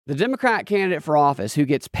The Democrat candidate for office who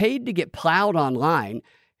gets paid to get plowed online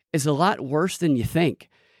is a lot worse than you think.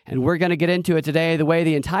 And we're going to get into it today, the way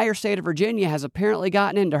the entire state of Virginia has apparently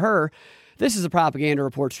gotten into her. This is a Propaganda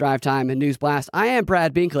Reports Drive Time and News Blast. I am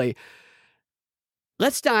Brad Binkley.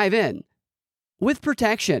 Let's dive in with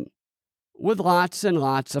protection, with lots and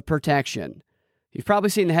lots of protection. You've probably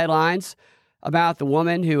seen the headlines about the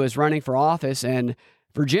woman who is running for office in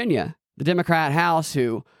Virginia, the Democrat House,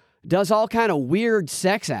 who does all kind of weird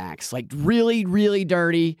sex acts, like really, really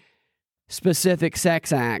dirty, specific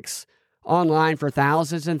sex acts online for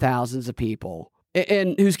thousands and thousands of people,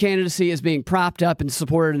 and whose candidacy is being propped up and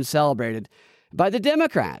supported and celebrated by the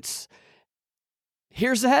Democrats.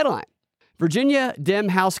 Here's the headline. Virginia Dem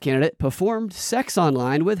House candidate performed sex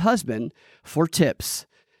online with husband for tips.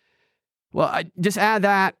 Well, I just add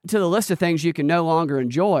that to the list of things you can no longer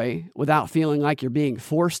enjoy without feeling like you're being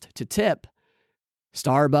forced to tip.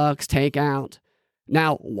 Starbucks, takeout,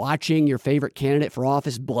 now watching your favorite candidate for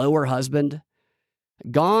office blow her husband.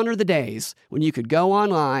 Gone are the days when you could go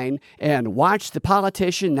online and watch the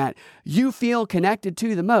politician that you feel connected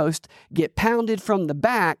to the most get pounded from the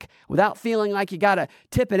back without feeling like you got to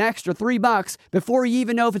tip an extra $3 before you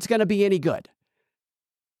even know if it's going to be any good.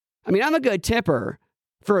 I mean, I'm a good tipper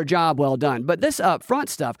for a job well done, but this upfront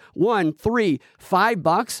stuff, $1, $3,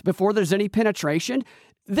 $5 before there's any penetration,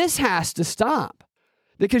 this has to stop.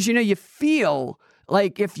 Because, you feel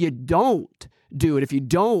like if you don't do it, if you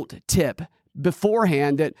don't tip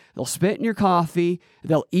beforehand, that they'll spit in your coffee,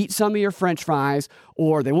 they'll eat some of your French fries,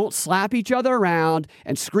 or they won't slap each other around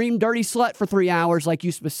and scream dirty slut for 3 hours like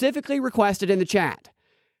you specifically requested in the chat.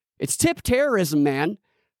 It's tip terrorism, man.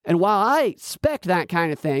 And while I expect that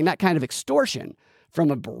kind of thing, that kind of extortion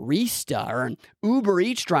from a barista or an Uber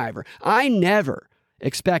Eats driver, I never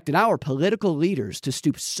expected our political leaders to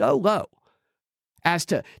stoop so low as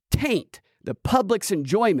to taint the public's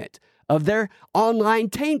enjoyment of their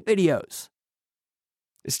online taint videos.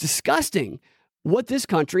 It's disgusting what this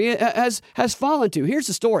country has fallen to. Here's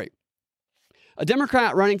the story. A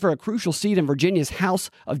Democrat running for a crucial seat in Virginia's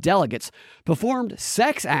House of Delegates performed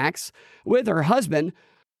sex acts with her husband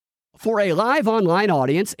for a live online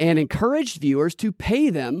audience and encouraged viewers to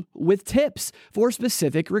pay them with tips for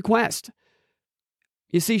specific requests.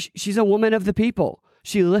 You see, she's a woman of the people.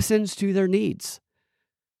 She listens to their needs.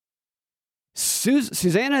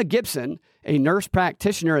 Susanna Gibson, a nurse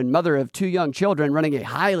practitioner and mother of 2 young children running in a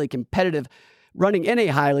highly competitive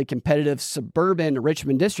suburban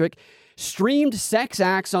Richmond district, streamed sex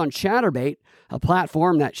acts on Chatterbait, a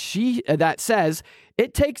platform that says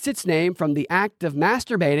it takes its name from the act of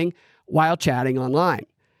masturbating while chatting online.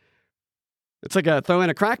 It's like a throw in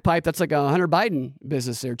a crack pipe. That's like a Hunter Biden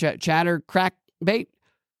business there. Chatter crack bait,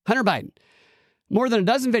 Hunter Biden. More than a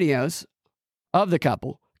dozen videos of the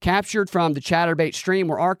couple captured from the Chatterbait stream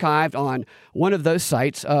were archived on one of those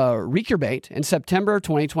sites, Reekerbait, in September of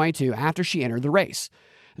 2022 after she entered the race.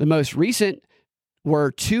 The most recent were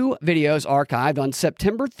 2 videos archived on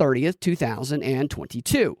September 30th,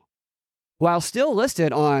 2022. While still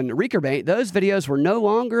listed on Reekerbait, those videos were no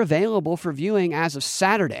longer available for viewing as of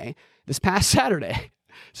Saturday, this past Saturday.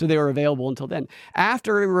 So they were available until then,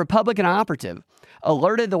 after a Republican operative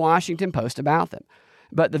alerted the Washington Post about them.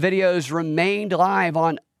 But the videos remained live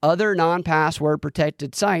on other non-password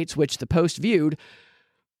protected sites, which the Post viewed.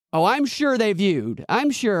 Oh, I'm sure they viewed. I'm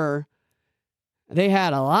sure they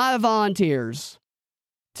had a lot of volunteers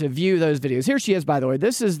to view those videos. Here she is, by the way.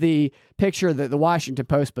 This is the picture that the Washington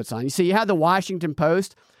Post puts on. You see, you have the Washington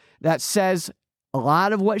Post that says a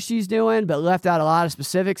lot of what she's doing, but left out a lot of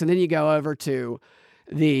specifics. And then you go over to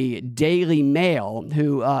the Daily Mail,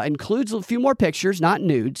 who includes a few more pictures, not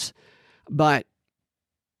nudes, but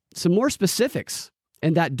some more specifics.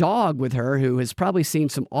 And that dog with her, who has probably seen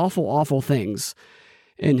some awful, awful things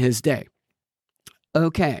in his day.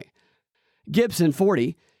 Okay. Gibson,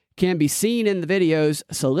 40, can be seen in the videos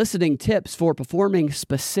soliciting tips for performing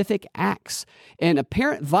specific acts in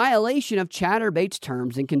apparent violation of Chatterbait's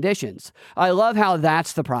terms and conditions. I love how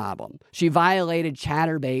that's the problem. She violated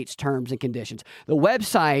Chatterbait's terms and conditions. The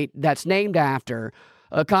website that's named after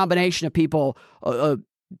a combination of people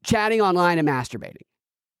chatting online and masturbating.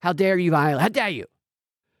 How dare you violate? How dare you?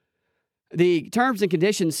 The terms and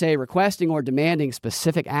conditions say requesting or demanding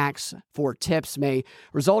specific acts for tips may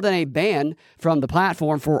result in a ban from the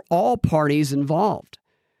platform for all parties involved.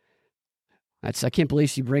 I can't believe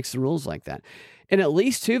she breaks the rules like that. In at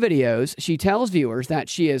least 2 videos, she tells viewers that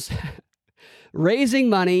she is raising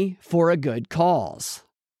money for a good cause.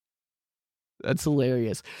 That's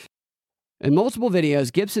hilarious. In multiple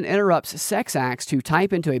videos, Gibson interrupts sex acts to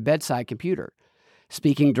type into a bedside computer.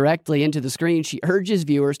 Speaking directly into the screen, she urges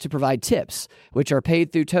viewers to provide tips, which are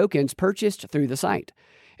paid through tokens purchased through the site.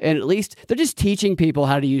 And at least they're just teaching people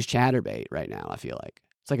how to use Chatterbait right now, I feel like.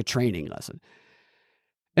 It's like a training lesson.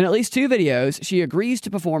 In at least 2 videos, she agrees to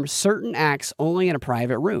perform certain acts only in a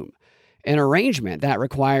private room, an arrangement that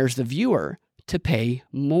requires the viewer to pay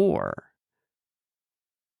more.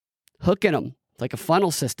 Hooking them like a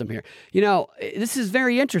funnel system here. You know, this is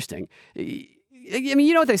very interesting. I mean,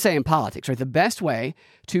 you know what they say in politics, right? The best way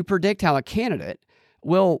to predict how a candidate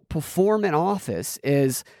will perform in office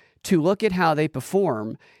is to look at how they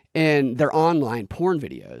perform in their online porn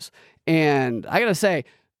videos. And I got to say,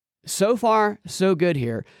 so far, so good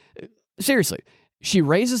here. Seriously, she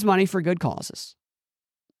raises money for good causes.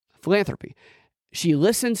 Philanthropy. She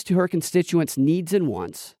listens to her constituents' needs and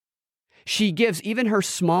wants. She gives even her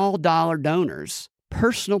small dollar donors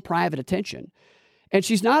personal private attention. And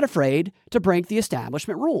she's not afraid to break the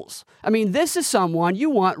establishment rules. I mean, this is someone you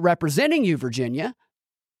want representing you, Virginia.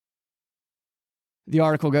 The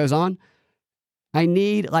article goes on. I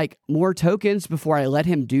need more tokens before I let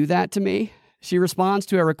him do that to me. She responds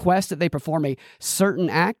to a request that they perform a certain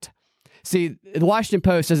act. See, the Washington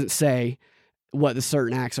Post doesn't say what the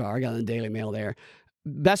certain acts are. I got the Daily Mail there.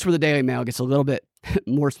 That's where the Daily Mail gets a little bit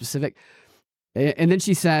more specific. And then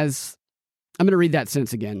she says, I'm going to read that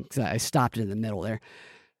sentence again because I stopped it in the middle there.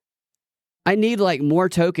 I need more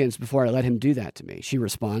tokens before I let him do that to me. She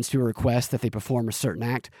responds to a request that they perform a certain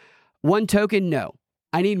act. 1 token, no.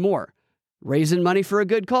 I need more. Raising money for a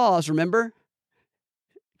good cause, remember?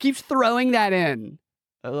 Keeps throwing that in.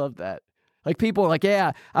 I love that. People are like,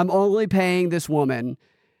 yeah, I'm only paying this woman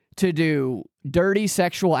to do dirty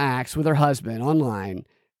sexual acts with her husband online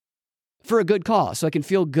for a good cause, so I can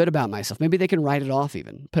feel good about myself. Maybe they can write it off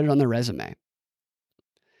even, put it on their resume.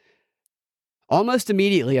 Almost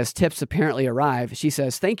immediately, as tips apparently arrive, she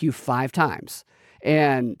says thank you 5 times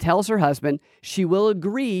and tells her husband she will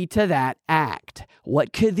agree to that act.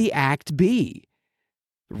 What could the act be?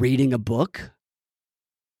 Reading a book?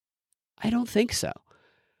 I don't think so.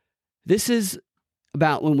 This is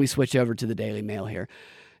about when we switch over to the Daily Mail here.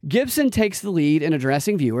 Gibson takes the lead in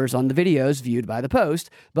addressing viewers on the videos viewed by the Post,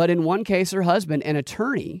 but in one case, her husband, an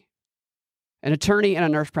attorney and a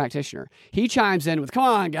nurse practitioner, he chimes in with, come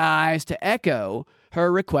on, guys, to echo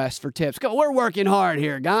her request for tips. We're working hard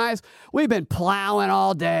here, guys. We've been plowing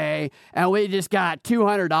all day, and we just got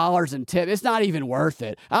 $200 in tips. It's not even worth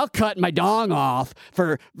it. I'll cut my dong off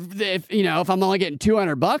if I'm only getting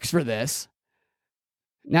 $200 for this.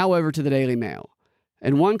 Now over to the Daily Mail.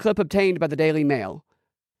 In one clip obtained by the Daily Mail,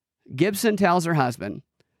 Gibson tells her husband,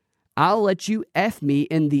 I'll let you F me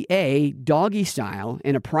in the A doggy style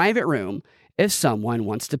in a private room if someone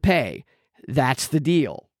wants to pay. That's the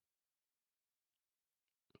deal.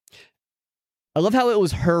 I love how it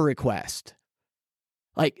was her request.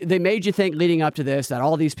 They made you think leading up to this that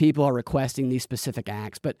all these people are requesting these specific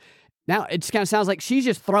acts, but now it just kind of sounds like she's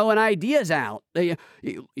just throwing ideas out. You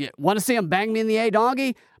want to see them bang me in the A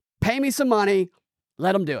doggy? Pay me some money.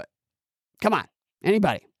 Let them do it. Come on.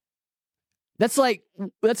 Anybody. That's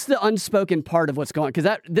the unspoken part of what's going on,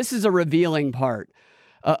 because this is a revealing part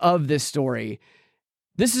of this story.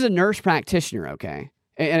 This is a nurse practitioner, okay,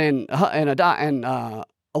 and a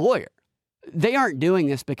lawyer. They aren't doing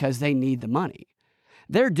this because they need the money.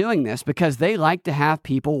 They're doing this because they like to have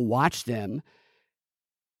people watch them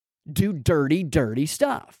do dirty, dirty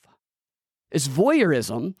stuff. It's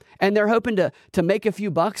voyeurism, and they're hoping to make a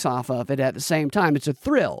few bucks off of it at the same time. It's a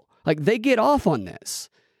thrill. They get off on this.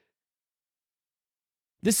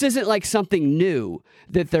 This isn't something new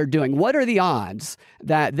that they're doing. What are the odds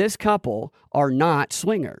that this couple are not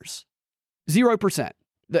swingers? 0%.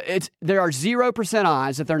 There are 0%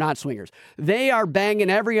 odds that they're not swingers. They are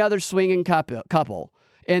banging every other swinging couple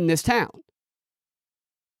in this town.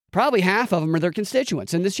 Probably half of them are their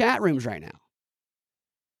constituents in the chat rooms right now.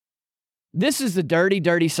 This is the dirty,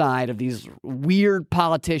 dirty side of these weird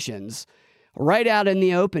politicians right out in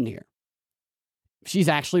the open here. She's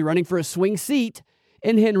actually running for a swing seat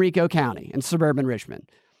in Henrico County in suburban Richmond.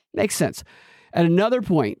 Makes sense. At another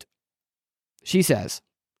point, she says,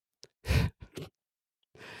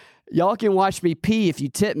 y'all can watch me pee if you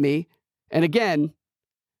tip me. And again,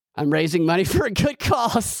 I'm raising money for a good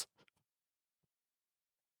cause.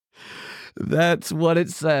 That's what it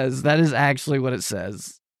says. That is actually what it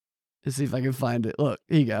says. Let's see if I can find it. Look,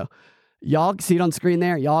 here you go. Y'all see it on screen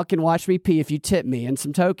there? Y'all can watch me pee if you tip me and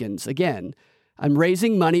some tokens. Again, I'm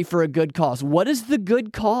raising money for a good cause. What is the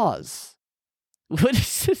good cause? What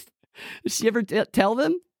is this? Did she ever tell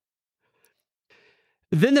them?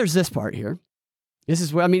 Then there's this part here. This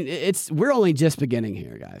is where, we're only just beginning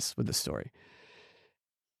here, guys, with the story.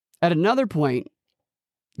 At another point,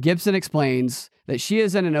 Gibson explains that she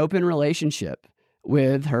is in an open relationship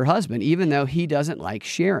with her husband, even though he doesn't like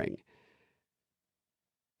sharing.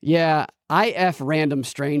 Yeah, I F random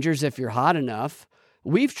strangers if you're hot enough.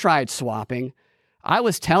 We've tried swapping. I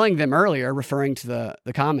was telling them earlier, referring to the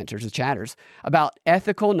commenters, the chatters, about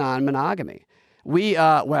ethical non-monogamy.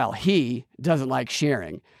 He doesn't like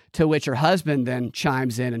sharing, to which her husband then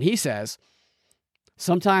chimes in and he says,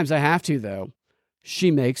 sometimes I have to, though.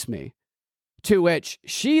 She makes me. To which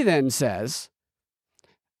she then says,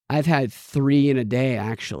 I've had 3 in a day,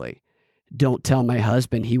 actually. Don't tell my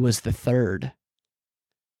husband he was the third.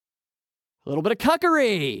 A little bit of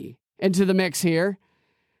cuckery into the mix here.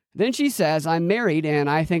 Then she says, I'm married and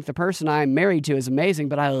I think the person I'm married to is amazing,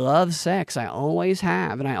 but I love sex. I always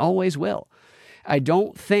have and I always will. I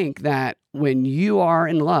don't think that when you are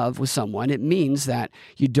in love with someone, it means that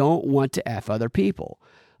you don't want to F other people.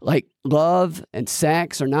 Like love and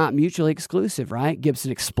sex are not mutually exclusive, right?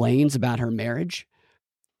 Gibson explains about her marriage.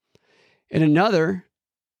 In another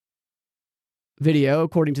video,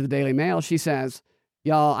 according to the Daily Mail, she says,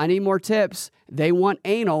 y'all, I need more tips. They want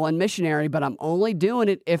anal and missionary, but I'm only doing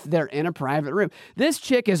it if they're in a private room. This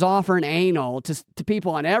chick is offering anal to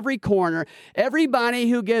people on every corner. Everybody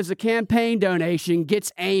who gives a campaign donation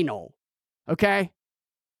gets anal, okay?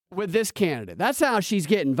 With this candidate. That's how she's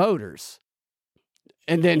getting voters.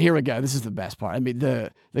 And then here we go. This is the best part. I mean,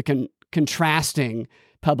 the contrasting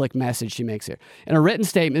public message she makes here. In a written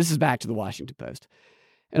statement, this is back to the Washington Post.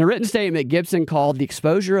 In a written statement, Gibson called the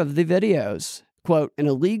exposure of the videos, quote, an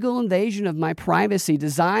illegal invasion of my privacy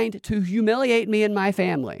designed to humiliate me and my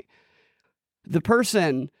family. The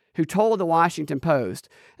person who told the Washington Post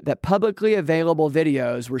that publicly available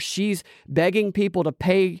videos where she's begging people to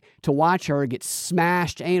pay to watch her get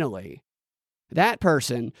smashed anally, that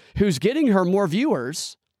person who's getting her more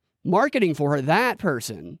viewers, marketing for her, that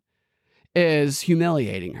person is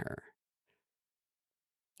humiliating her.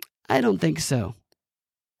 I don't think so.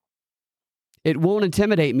 It won't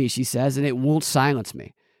intimidate me, she says, and it won't silence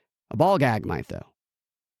me. A ball gag might, though,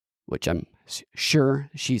 which I'm sure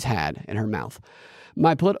she's had in her mouth.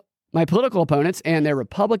 My political opponents and their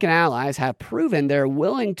Republican allies have proven they're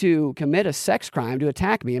willing to commit a sex crime to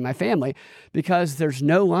attack me and my family because there's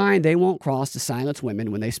no line they won't cross to silence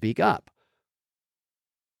women when they speak up.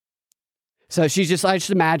 So I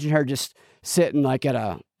just imagine her just sitting like at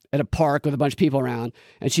a park with a bunch of people around,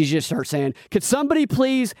 and she just starts saying, could somebody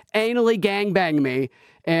please anally gangbang me?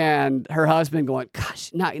 And her husband going,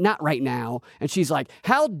 gosh, not right now. And she's like,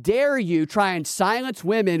 how dare you try and silence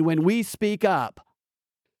women when we speak up?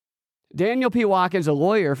 Daniel P. Watkins, a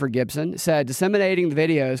lawyer for Gibson, said disseminating the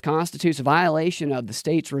videos constitutes a violation of the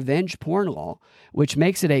state's revenge porn law, which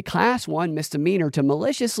makes it a Class 1 misdemeanor to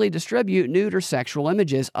maliciously distribute nude or sexual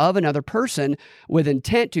images of another person with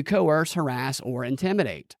intent to coerce, harass, or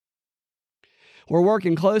intimidate. We're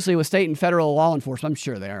working closely with state and federal law enforcement. I'm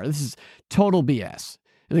sure they are. This is total BS.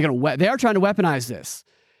 They are trying to weaponize this,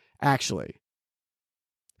 actually.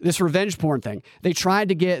 This revenge porn thing. They tried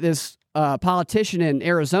to get this politician in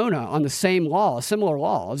Arizona on the same law, a similar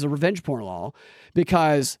law as a revenge porn law,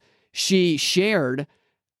 because she shared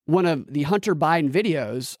one of the Hunter Biden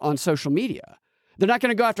videos on social media. They're not going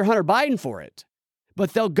to go after Hunter Biden for it,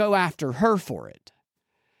 but they'll go after her for it.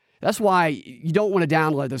 That's why you don't want to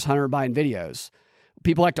download those Hunter Biden videos.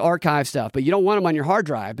 People like to archive stuff, but you don't want them on your hard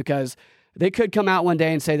drive because they could come out one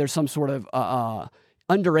day and say there's some sort of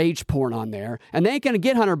underage porn on there, and they ain't going to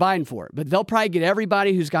get Hunter Biden for it, but they'll probably get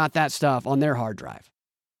everybody who's got that stuff on their hard drive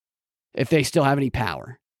if they still have any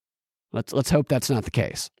power. Let's hope that's not the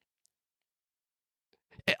case.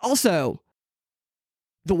 Also,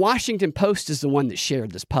 the Washington Post is the one that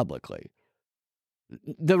shared this publicly.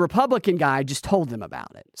 The Republican guy just told them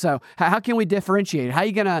about it. So how can we differentiate? How are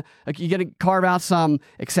you gonna carve out some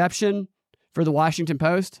exception for the Washington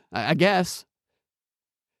Post? I guess.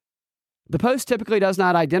 The Post typically does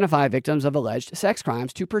not identify victims of alleged sex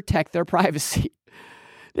crimes to protect their privacy.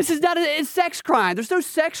 This is not a sex crime. There's no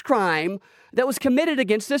sex crime that was committed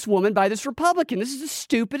against this woman by this Republican. This is the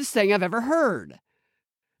stupidest thing I've ever heard.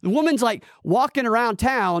 The woman's like walking around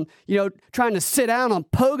town, trying to sit down on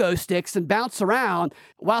pogo sticks and bounce around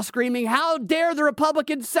while screaming, how dare the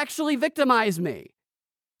Republicans sexually victimize me?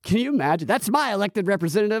 Can you imagine? That's my elected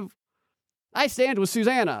representative. I stand with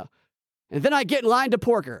Susanna, and then I get in line to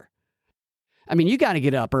pork her. I mean, you got to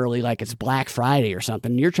get up early like it's Black Friday or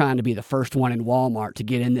something. You're trying to be the first one in Walmart to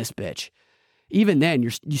get in this bitch. Even then, you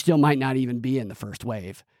still might not even be in the first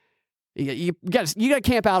wave. You got to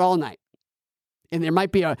camp out all night. And there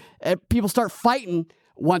might be people start fighting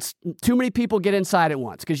once too many people get inside at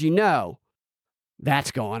once, because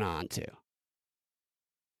that's going on too.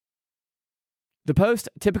 The Post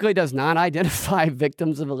typically does not identify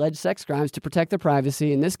victims of alleged sex crimes to protect their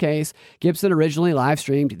privacy. In this case, Gibson originally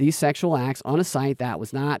live-streamed these sexual acts on a site that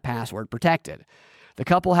was not password protected. The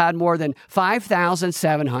couple had more than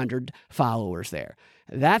 5,700 followers there.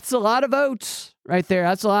 That's a lot of votes right there.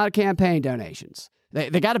 That's a lot of campaign donations. They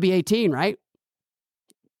got to be 18, right?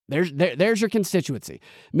 There's your constituency.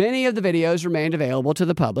 Many of the videos remained available to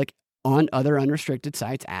the public on other unrestricted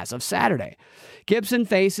sites as of Saturday. Gibson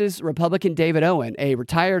faces Republican David Owen, a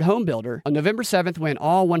retired home builder, on November 7th when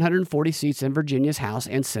all 140 seats in Virginia's House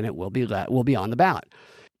and Senate will be on the ballot.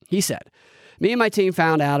 He said, "Me and my team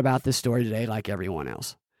found out about this story today like everyone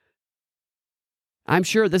else. I'm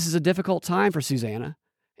sure this is a difficult time for Susanna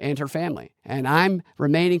and her family, and I'm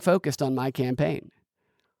remaining focused on my campaign.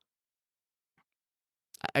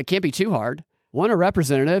 It can't be too hard. Want a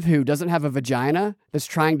representative who doesn't have a vagina that's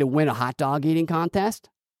trying to win a hot dog eating contest?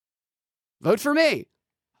 Vote for me.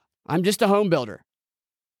 I'm just a home builder."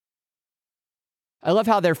 I love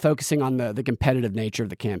how they're focusing on the competitive nature of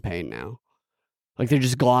the campaign now. Like they're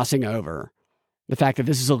just glossing over the fact that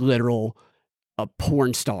this is a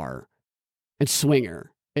porn star and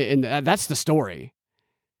swinger. And that's the story,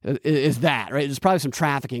 is that, right? There's probably some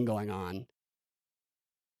trafficking going on.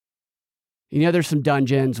 You know, there's some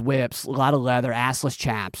dungeons, whips, a lot of leather, assless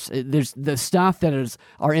chaps. There's the stuff that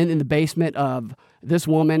are in the basement of this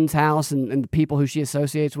woman's house and the people who she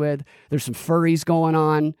associates with. There's some furries going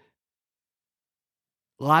on.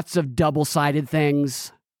 Lots of double-sided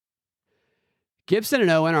things. Gibson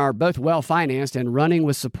and Owen are both well-financed and running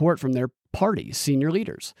with support from their party's senior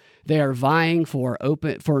leaders. They are vying for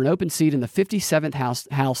an open seat in the 57th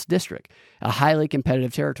House District, a highly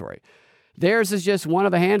competitive territory. Theirs is just one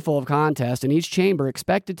of a handful of contests in each chamber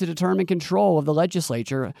expected to determine control of the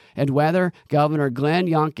legislature and whether Governor Glenn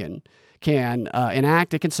Youngkin can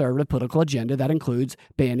enact a conservative political agenda that includes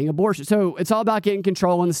banning abortion. So it's all about getting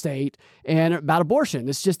control in the state and about abortion.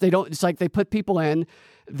 It's like they put people in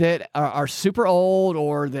that are super old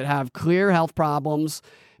or that have clear health problems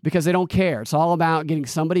because they don't care. It's all about getting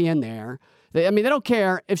somebody in there. They don't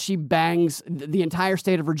care if she bangs the entire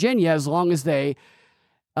state of Virginia as long as they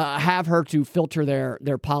have her to filter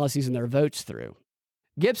their policies and their votes through.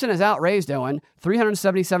 Gibson has outraised Owen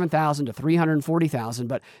 $377,000 to $340,000,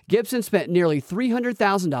 but Gibson spent nearly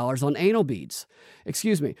 $300,000 on anal beads.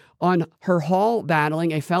 On her haul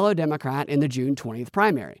battling a fellow Democrat in the June 20th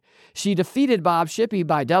primary. She defeated Bob Shippey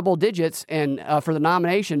by double digits and for the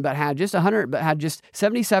nomination, but had just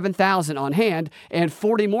 $77,000 on hand and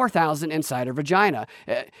 40 more thousand inside her vagina.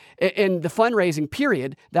 In the fundraising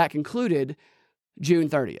period that concluded June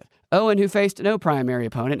 30th. Owen, who faced no primary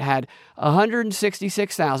opponent, had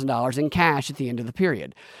 $166,000 in cash at the end of the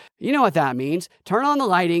period. You know what that means. Turn on the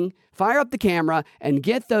lighting, fire up the camera, and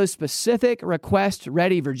get those specific requests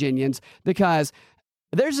ready, Virginians, because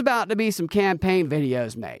there's about to be some campaign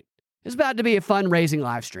videos made. It's about to be a fundraising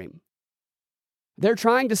live stream. They're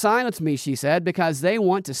trying to silence me, she said, because they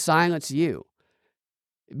want to silence you.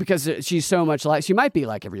 Because she's so much like, she might be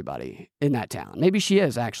like everybody in that town. Maybe she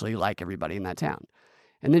is actually like everybody in that town.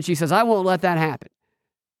 And then she says, I won't let that happen.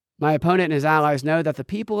 My opponent and his allies know that the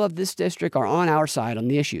people of this district are on our side on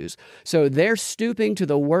the issues. So they're stooping to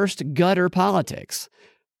the worst gutter politics,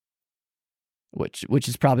 which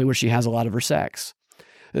is probably where she has a lot of her sex.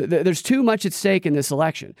 There's too much at stake in this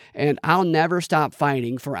election, and I'll never stop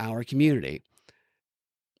fighting for our community.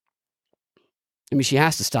 She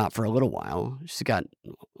has to stop for a little while. She's got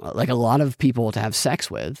like a lot of people to have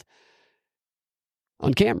sex with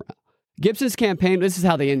on camera. Gibson's campaign, this is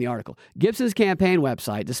how they end the article. Gibson's campaign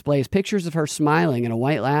website displays pictures of her smiling in a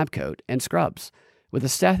white lab coat and scrubs with a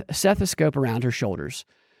stethoscope around her shoulders.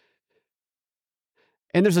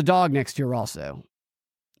 And there's a dog next to her also.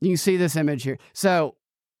 You can see this image here. So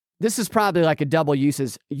this is probably like a double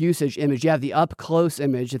usage image. You have the up-close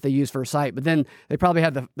image that they use for a site, but then they probably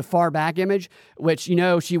have the far back image, which,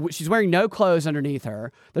 she's wearing no clothes underneath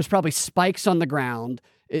her. There's probably spikes on the ground.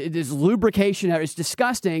 It is lubrication. It's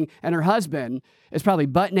disgusting. And her husband is probably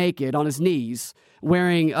butt naked on his knees,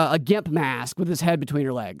 wearing a gimp mask with his head between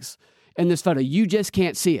her legs. In this photo, you just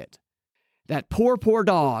can't see it. That poor, poor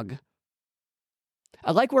dog.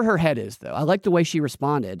 I like where her head is, though. I like the way she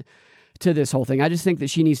responded to this whole thing. I just think that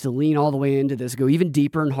she needs to lean all the way into this, go even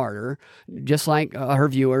deeper and harder, just like her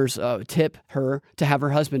viewers tip her to have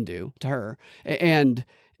her husband do to her. And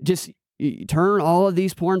just turn all of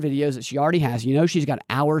these porn videos that she already has. She's got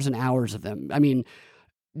hours and hours of them.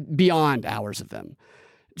 Beyond hours of them.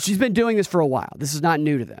 She's been doing this for a while. This is not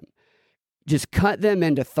new to them. Just cut them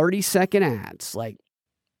into 30-second ads. Like,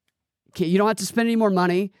 you don't have to spend any more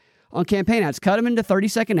money on campaign ads. Cut them into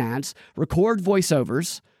 30-second ads, record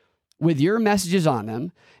voiceovers with your messages on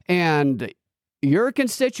them, and your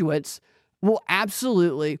constituents will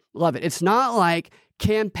absolutely love it. It's not like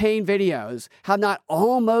campaign videos have not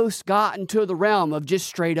almost gotten to the realm of just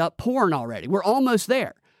straight up porn already. We're almost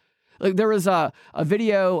there. Like there was a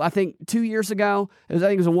video, I think 2 years ago, I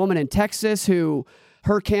think it was a woman in Texas who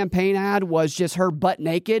her campaign ad was just her butt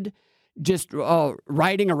naked, just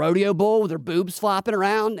riding a rodeo bull with her boobs flopping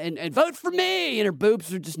around and vote for me. And her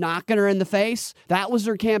boobs were just knocking her in the face. That was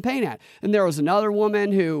her campaign ad. And there was another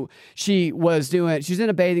woman who she's in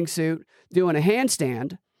a bathing suit doing a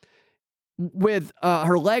handstand with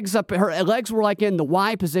her legs up. Her legs were like in the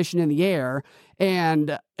Y position in the air.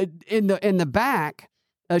 And in the back,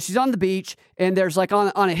 she's on the beach, and there's like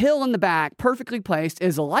on a hill in the back, perfectly placed,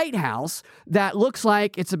 is a lighthouse that looks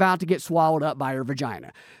like it's about to get swallowed up by her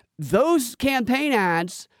vagina. Those campaign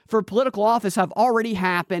ads for political office have already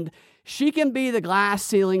happened. She can be the glass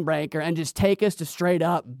ceiling breaker and just take us to straight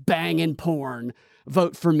up banging porn.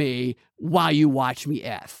 Vote for me while you watch me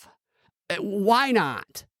F. Why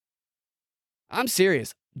not? I'm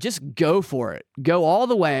serious. Just go for it. Go all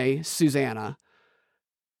the way, Susanna.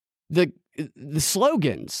 The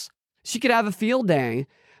slogans. She could have a field day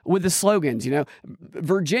with the slogans. You know,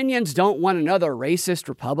 Virginians don't want another racist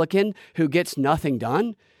Republican who gets nothing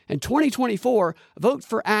done. In 2024, vote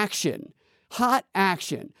for action, hot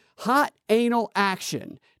anal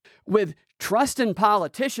action. With trust in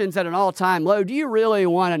politicians at an all-time low, do you really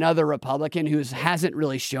want another Republican who hasn't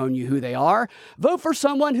really shown you who they are? Vote for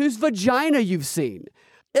someone whose vagina you've seen.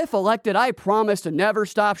 If elected, I promise to never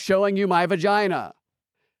stop showing you my vagina.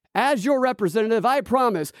 As your representative, I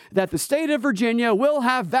promise that the state of Virginia will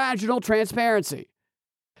have vaginal transparency.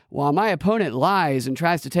 While my opponent lies and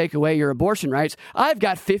tries to take away your abortion rights, I've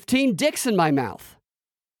got 15 dicks in my mouth.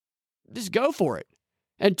 Just go for it.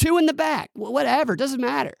 And 2 in the back. Whatever, doesn't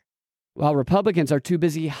matter. While Republicans are too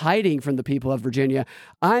busy hiding from the people of Virginia,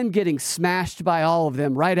 I'm getting smashed by all of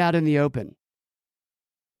them right out in the open.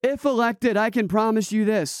 If elected, I can promise you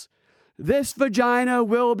this. This vagina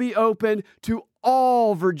will be open to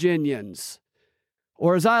all Virginians,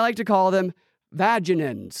 or as I like to call them,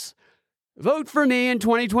 vaginans. Vote for me in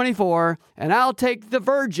 2024, and I'll take the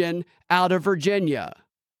virgin out of Virginia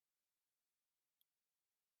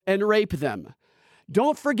and rape them.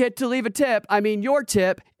 Don't forget to leave your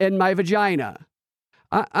tip in my vagina.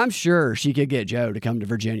 I'm sure she could get Joe to come to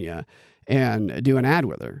Virginia and do an ad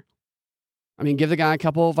with her. I mean, give the guy a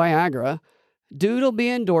couple of Viagra. Dude will be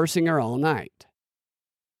endorsing her all night.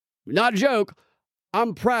 Not a joke.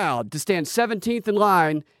 I'm proud to stand 17th in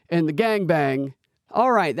line in the gangbang.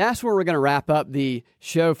 All right, that's where we're going to wrap up the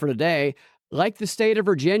show for today. Like the state of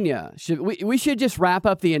Virginia, we should just wrap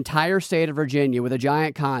up the entire state of Virginia with a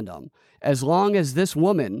giant condom, as long as this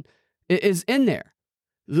woman is in there.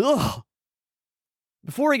 Ugh.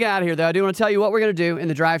 Before we get out of here, though, I do want to tell you what we're going to do in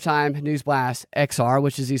the Drive Time News Blast XR,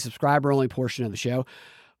 which is the subscriber-only portion of the show.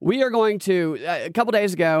 We are going to, a couple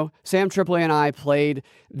days ago, Sam Tripoli and I played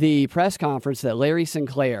the press conference that Larry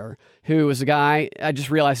Sinclair, who is a guy, I just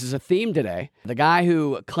realized is a theme today, the guy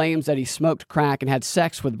who claims that he smoked crack and had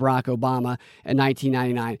sex with Barack Obama in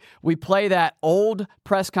 1999. We play that old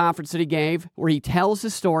press conference that he gave where he tells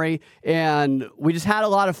his story, and we just had a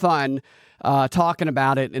lot of fun talking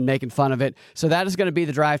about it and making fun of it. So that is going to be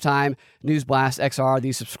the Drive Time News Blast XR,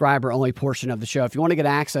 the subscriber-only portion of the show. If you want to get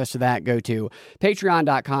access to that, go to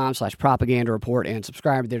patreon.com/propaganda report and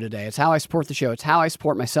subscribe there today. It's how I support the show. It's how I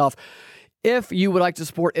support myself. If you would like to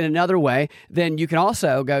support in another way, then you can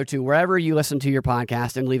also go to wherever you listen to your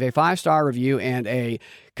podcast and leave a 5-star review and a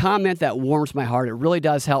comment that warms my heart. It really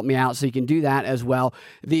does help me out, so you can do that as well.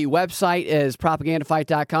 The website is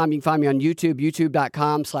propagandafight.com. You can find me on YouTube,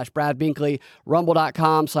 youtube.com/Brad Binkley,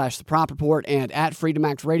 rumble.com/thepropreport, and at Freedom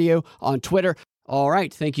Act Radio on Twitter. All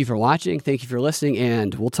right. Thank you for watching. Thank you for listening,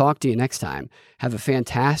 and we'll talk to you next time. Have a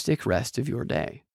fantastic rest of your day.